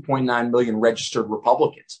the 2.9 million registered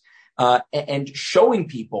Republicans. And showing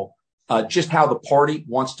people just how the party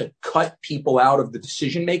wants to cut people out of the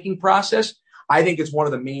decision-making process, I think it's one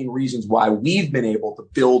of the main reasons why we've been able to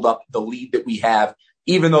build up the lead that we have,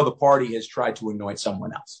 even though the party has tried to anoint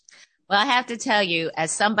someone else. Well, I have to tell you,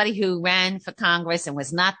 as somebody who ran for Congress and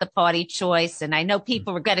was not the party choice, and I know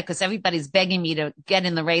people regret it because everybody's begging me to get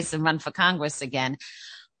in the race and run for Congress again.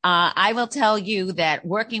 I will tell you that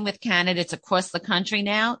working with candidates across the country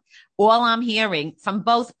now, all I'm hearing from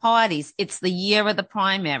both parties, it's the year of the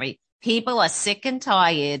primary. People are sick and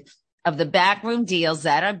tired of the backroom deals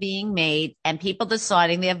that are being made and people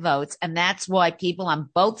deciding their votes. And that's why people on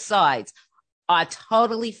both sides are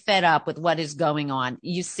totally fed up with what is going on.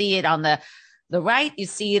 You see it on the right, you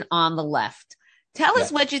see it on the left. Tell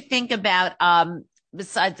us what you think about,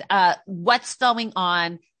 besides what's going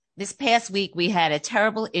on. This past week, we had a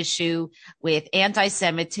terrible issue with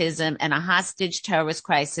anti-Semitism and a hostage terrorist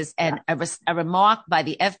crisis, and a remark by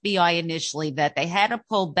the FBI initially that they had to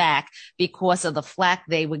pull back because of the flack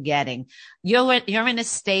they were getting. You're in a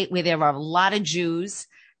state where there are a lot of Jews,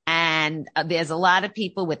 and there's a lot of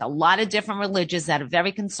people with a lot of different religions that are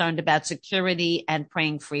very concerned about security and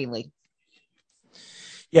praying freely.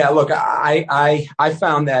 Yeah, look, I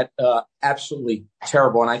found that absolutely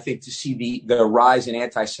terrible, and I think to see the rise in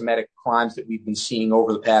anti-Semitic crimes that we've been seeing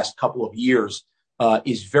over the past couple of years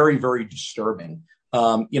is very, very disturbing.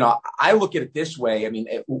 I look at it this way. I mean,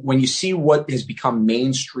 when you see what has become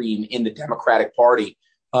mainstream in the Democratic Party,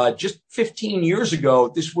 just 15 years ago,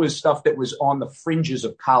 this was stuff that was on the fringes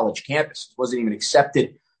of college campuses. It wasn't even accepted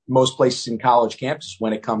in most places in college campuses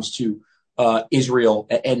when it comes to Israel.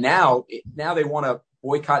 And now they want to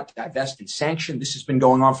boycott, divest, and sanction. This has been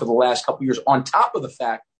going on for the last couple of years, on top of the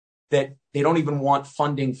fact that they don't even want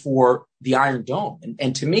funding for the Iron Dome.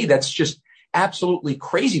 And to me, that's just absolutely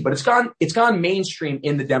crazy. But it's gone mainstream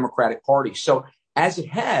in the Democratic Party. So as it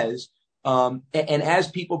has, and as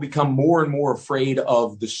people become more and more afraid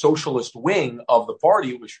of the socialist wing of the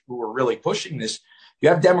party, who are really pushing this, you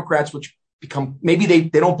have Democrats which become, maybe they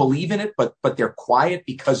don't believe in it, but they're quiet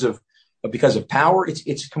because of power.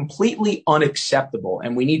 It's completely unacceptable,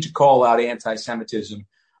 and we need to call out anti-Semitism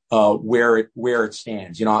where it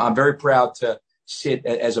stands. I'm very proud to sit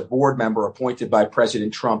as a board member appointed by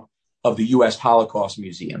President Trump of the U.S. Holocaust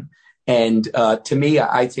Museum, and to me,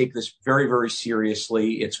 I take this very, very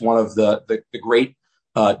seriously. It's one of the great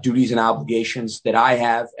duties and obligations that I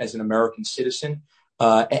have as an American citizen,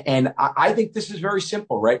 and I think this is very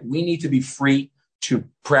simple, right? We need to be free to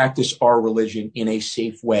practice our religion in a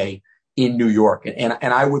safe way in New York. And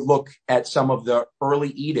I would look at some of the early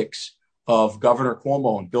edicts of Governor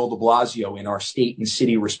Cuomo and Bill de Blasio in our state and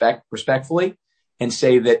city respectfully, and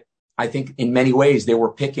say that I think in many ways they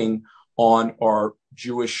were picking on our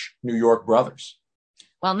Jewish New York brothers.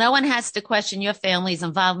 Well, no one has to question your family's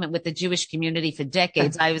involvement with the Jewish community for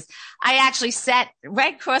decades. I actually sat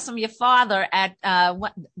right across from your father at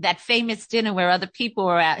that famous dinner where other people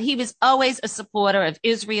were at. He was always a supporter of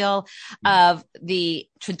Israel, of the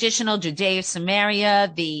traditional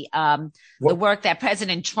Judea-Samaria, the work that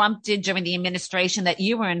President Trump did during the administration that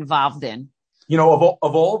you were involved in.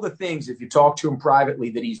 Of all the things, if you talk to him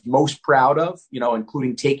privately, that he's most proud of,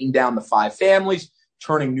 including taking down the 5 families,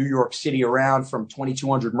 turning New York City around from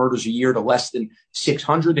 2,200 murders a year to less than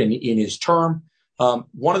 600 in his term.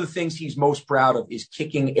 One of the things he's most proud of is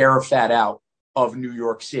kicking Arafat out of New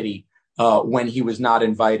York City when he was not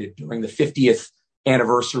invited during the 50th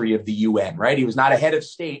anniversary of the UN, right? He was not a head of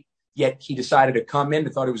state, yet he decided to come in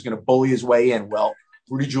and thought he was going to bully his way in. Well,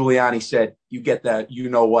 Rudy Giuliani said, you get that,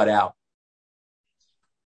 out.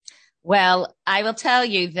 Well, I will tell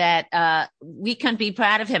you that we can be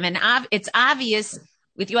proud of him. And it's obvious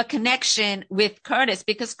with your connection with Curtis,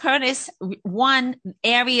 because Curtis won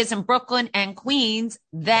areas in Brooklyn and Queens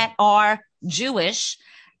that are Jewish.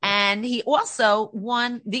 And he also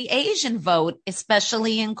won the Asian vote,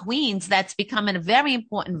 especially in Queens. That's becoming a very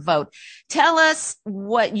important vote. Tell us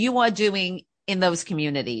what you are doing in those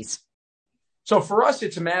communities. So for us,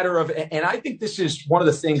 it's a matter of, and I think this is one of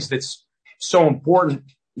the things that's so important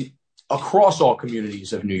across all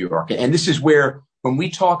communities of New York. And this is where, when we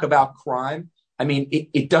talk about crime, I mean,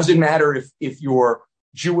 it doesn't matter if you're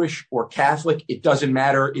Jewish or Catholic. It doesn't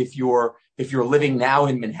matter if you're living now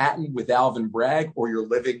in Manhattan with Alvin Bragg, or you're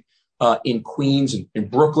living in Queens and in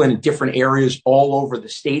Brooklyn and different areas all over the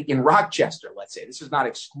state, in Rochester, let's say. This is not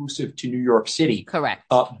exclusive to New York City.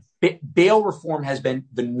 Correct. Bail reform has been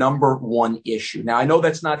the number one issue. Now, I know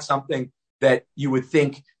that's not something that you would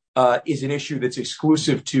think is an issue that's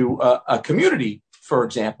exclusive to a community, for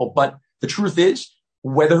example. But the truth is,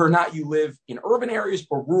 whether or not you live in urban areas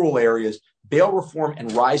or rural areas, bail reform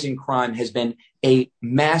and rising crime has been a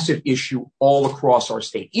massive issue all across our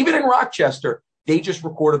state. Even in Rochester, they just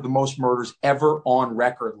recorded the most murders ever on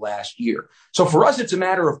record last year. So for us, it's a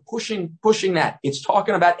matter of pushing that. It's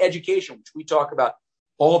talking about education, which we talk about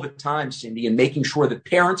all the time, Cindy, and making sure that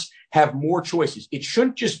parents have more choices. It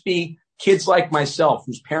shouldn't just be kids like myself,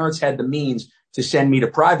 whose parents had the means to send me to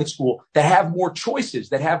private school, that have more choices,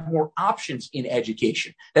 that have more options in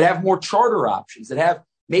education, that have more charter options, that have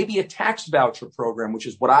maybe a tax voucher program, which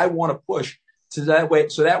is what I want to push. So that way,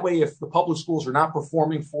 if the public schools are not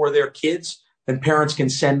performing for their kids, then parents can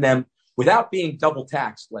send them without being double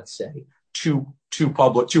taxed, let's say, to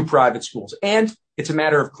private schools. And it's a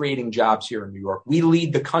matter of creating jobs here in New York. We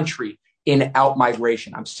lead the country in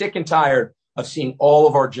out-migration. I'm sick and tired of seeing all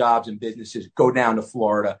of our jobs and businesses go down to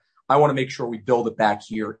Florida. I want to make sure we build it back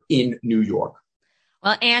here in New York.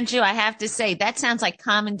 Well, Andrew, I have to say, that sounds like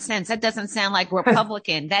common sense. That doesn't sound like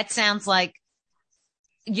Republican. That sounds like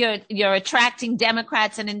you're attracting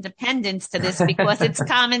Democrats and independents to this because it's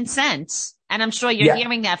common sense. And I'm sure you're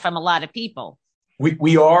hearing that from a lot of people.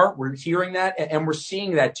 We're hearing that, and we're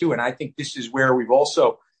seeing that too. And I think this is where we've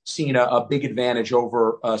also seen a big advantage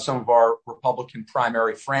over some of our Republican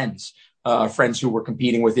primary friends. friends who were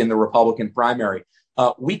competing within the Republican primary.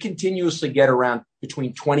 We continuously get around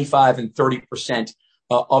between 25 and 30%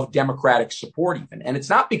 of Democratic support even. And it's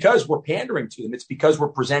not because we're pandering to them. It's because we're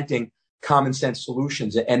presenting common sense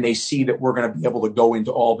solutions, and they see that we're going to be able to go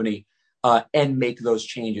into Albany and make those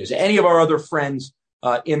changes. Any of our other friends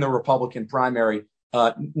in the Republican primary,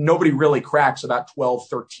 nobody really cracks about 12,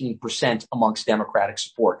 13% amongst Democratic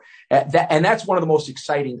support. And that's one of the most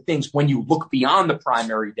exciting things when you look beyond the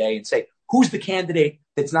primary day and say, who's the candidate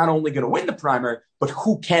that's not only going to win the primary, but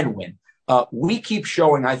who can win? We keep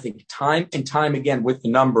showing, I think, time and time again with the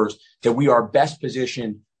numbers that we are best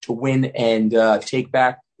positioned to win and take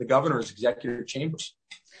back the governor's executive chambers.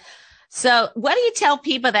 So what do you tell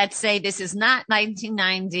people that say this is not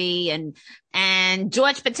 1990 and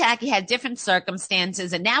George Pataki had different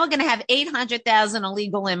circumstances and now we're going to have 800,000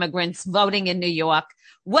 illegal immigrants voting in New York?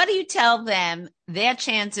 What do you tell them their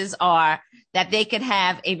chances are that they could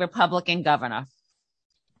have a Republican governor?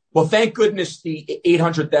 Well, thank goodness the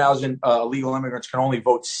 800,000 illegal immigrants can only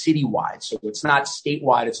vote citywide. So it's not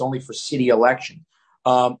statewide. It's only for city election.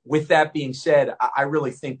 With that being said, I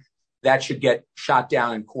really think that should get shot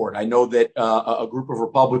down in court. I know that a group of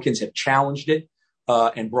Republicans have challenged it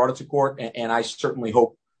and brought it to court, and I certainly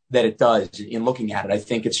hope that it does in looking at it. I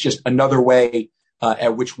think it's just another way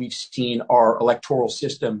at which we've seen our electoral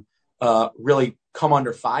system really come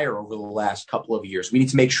under fire over the last couple of years. We need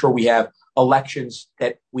to make sure we have elections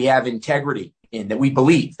that we have integrity in, that we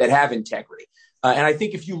believe that have integrity. And I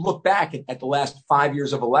think if you look back at the last 5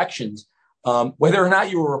 years of elections, whether or not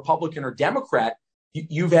you were Republican or Democrat,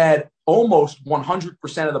 you've had almost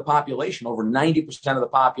 100% of the population, over 90% of the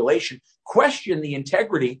population, question the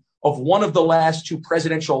integrity of one of the last two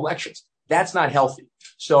presidential elections. That's not healthy.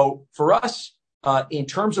 So for us, in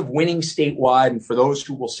terms of winning statewide, and for those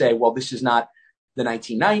who will say, well, this is not the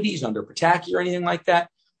 1990s under Pataki or anything like that,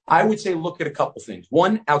 I would say look at a couple things.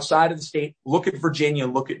 One, outside of the state, look at Virginia,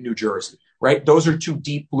 look at New Jersey, right? Those are two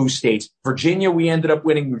deep blue states. Virginia, we ended up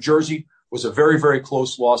winning. New Jersey was a very, very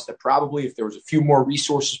close loss that probably if there was a few more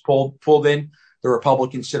resources pulled in, the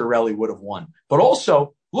Republican Citarelli would have won. But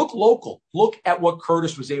also look local. Look at what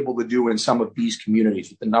Curtis was able to do in some of these communities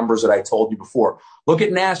with the numbers that I told you before. Look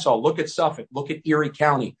at Nassau, look at Suffolk, look at Erie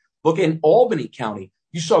County, look at Albany County.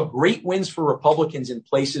 You saw great wins for Republicans in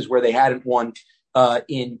places where they hadn't won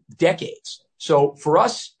in decades. So for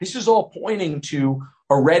us, this is all pointing to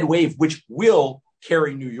a red wave, which will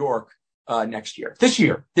carry New York next year. This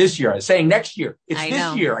year. I was saying next year. It's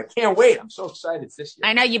this year. I can't wait. I'm so excited. It's this year.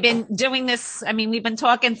 I know you've been doing this. I mean, we've been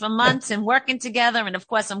talking for months and working together. And of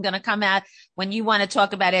course, I'm going to come out when you want to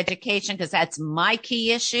talk about education, because that's my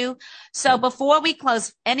key issue. So before we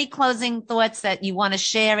close, any closing thoughts that you want to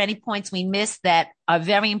share, any points we missed that are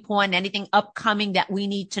very important, anything upcoming that we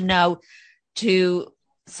need to know to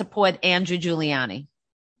support Andrew Giuliani?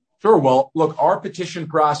 Sure. Well, look, our petition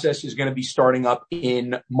process is going to be starting up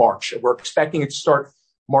in March. We're expecting it to start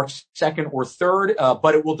March 2nd or 3rd,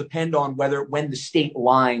 but it will depend on when the state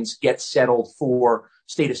lines get settled for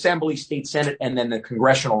state assembly, state senate, and then the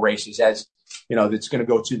congressional races. As you know, it's going to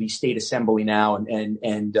go to the state assembly now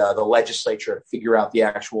and the legislature to figure out the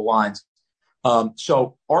actual lines.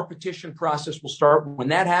 So our petition process will start. When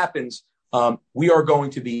that happens, we are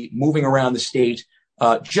going to be moving around the state.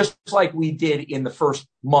 Just like we did in the first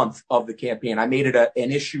month of the campaign. I made it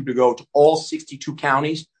an issue to go to all 62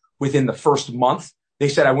 counties within the first month. They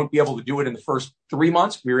said I wouldn't be able to do it in the first 3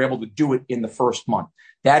 months. We were able to do it in the first month.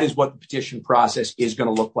 That is what the petition process is going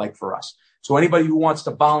to look like for us. So anybody who wants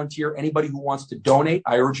to volunteer, anybody who wants to donate,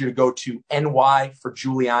 I urge you to go to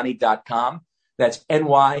nyforgiuliani.com. That's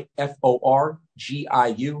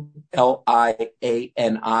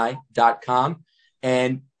nyforgiuliani.com.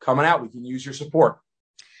 And coming out, we can use your support.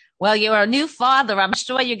 Well, you're a new father. I'm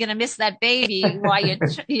sure you're going to miss that baby while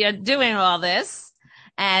you're doing all this.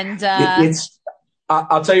 And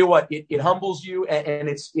I'll tell you what, it humbles you, and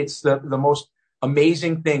it's the most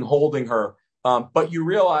amazing thing holding her. But you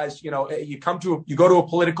realize, you go to a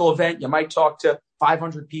political event, you might talk to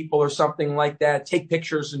 500 people or something like that, take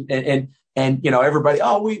pictures and everybody,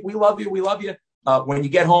 oh, we love you. We love you. When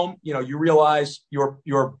you get home, you realize your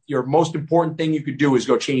most important thing you could do is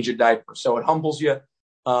go change a diaper. So it humbles you.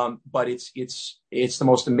 But it's the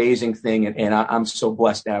most amazing thing. And I'm so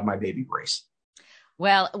blessed to have my baby Grace.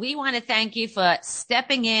 Well, we want to thank you for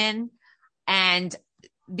stepping in and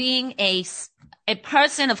being a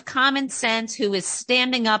person of common sense who is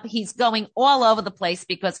standing up. He's going all over the place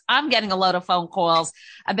because I'm getting a load of phone calls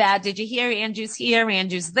about, did you hear Andrew's here?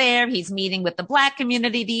 Andrew's there. He's meeting with the Black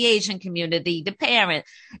community, the Asian community, the parent.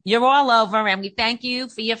 You're all over, and we thank you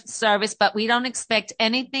for your service, but we don't expect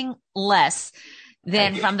anything less.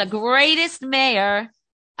 than from the greatest mayor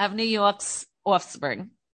of New York's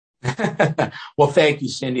offspring. Well, thank you,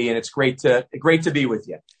 Cindy, and it's great to be with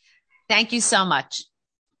you. Thank you so much.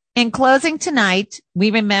 In closing tonight,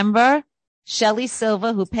 we remember Shelley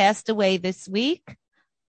Silver, who passed away this week.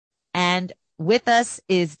 And with us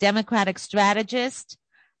is Democratic strategist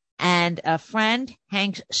and a friend,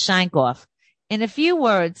 Hank Shankoff. In a few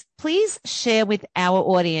words, please share with our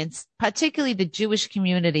audience, particularly the Jewish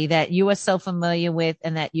community that you are so familiar with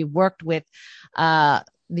and that you worked with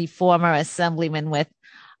the former assemblyman with,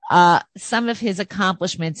 some of his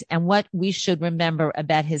accomplishments and what we should remember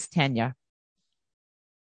about his tenure.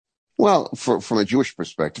 Well, from a Jewish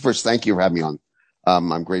perspective, first, thank you for having me on.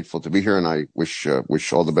 I'm grateful to be here, and I wish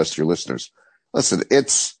all the best to your listeners. Listen,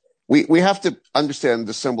 we have to understand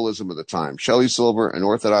the symbolism of the time. Shelley Silver, an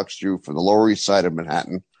Orthodox Jew from the Lower East Side of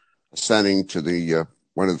Manhattan, ascending to the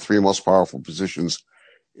one of the three most powerful positions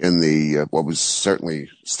in the what was certainly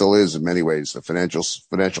still is in many ways the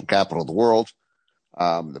financial capital of the world,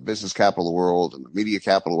 the business capital of the world, and the media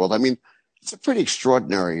capital of the world. I mean, it's a pretty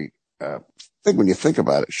extraordinary thing when you think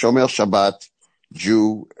about it. Shomer Shabbat,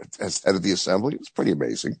 Jew as head of the assembly. It's pretty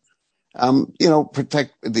amazing.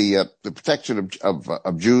 Protect the protection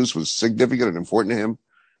of Jews was significant and important to him.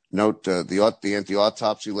 Note the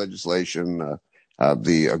anti-autopsy legislation,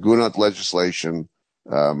 the Agunot legislation,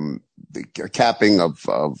 the capping of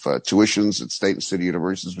tuitions at state and city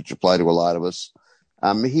universities, which apply to a lot of us.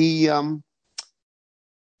 He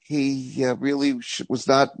really was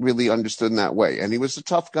not really understood in that way, and he was a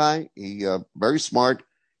tough guy. He very smart.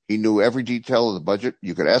 He knew every detail of the budget.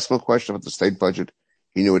 You could ask him a question about the state budget.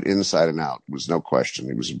 He knew it inside and out. There was no question.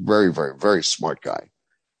 He was a very, very, very smart guy.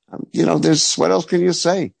 What else can you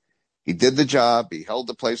say? He did the job. He held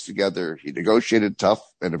the place together. He negotiated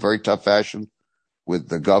in a very tough fashion with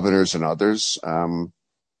the governors and others. And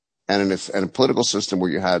in a political system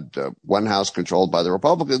where you had one house controlled by the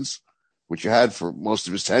Republicans, which you had for most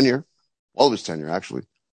of his tenure, all of his tenure, actually.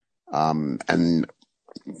 And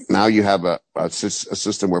now you have a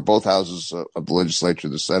system where both houses of the legislature,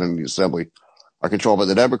 the Senate and the Assembly, are controlled by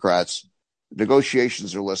the Democrats.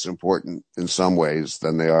 Negotiations are less important in some ways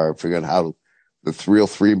than they are. Forget how the real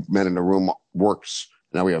three men in a room works.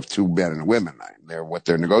 Now we have two men and a woman. What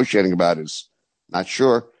they're negotiating about is not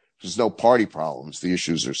sure. There's no party problems. The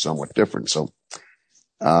issues are somewhat different. So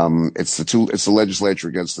it's the legislature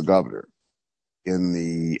against the governor. In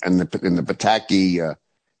the Pataki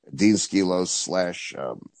Dean Skelos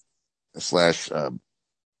slash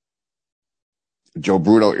Joe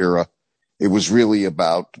Bruno era, it was really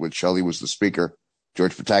about when Shelley was the speaker.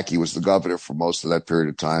 George Pataki was the governor for most of that period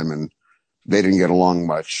of time, and they didn't get along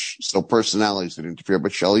much. So personalities didn't interfere,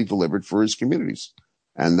 but Shelley delivered for his communities,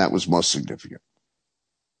 and that was most significant.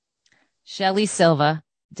 Shelley Silver,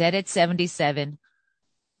 dead at 77.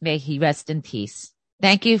 May he rest in peace.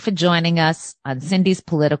 Thank you for joining us on Cindy's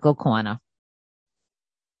Political Corner.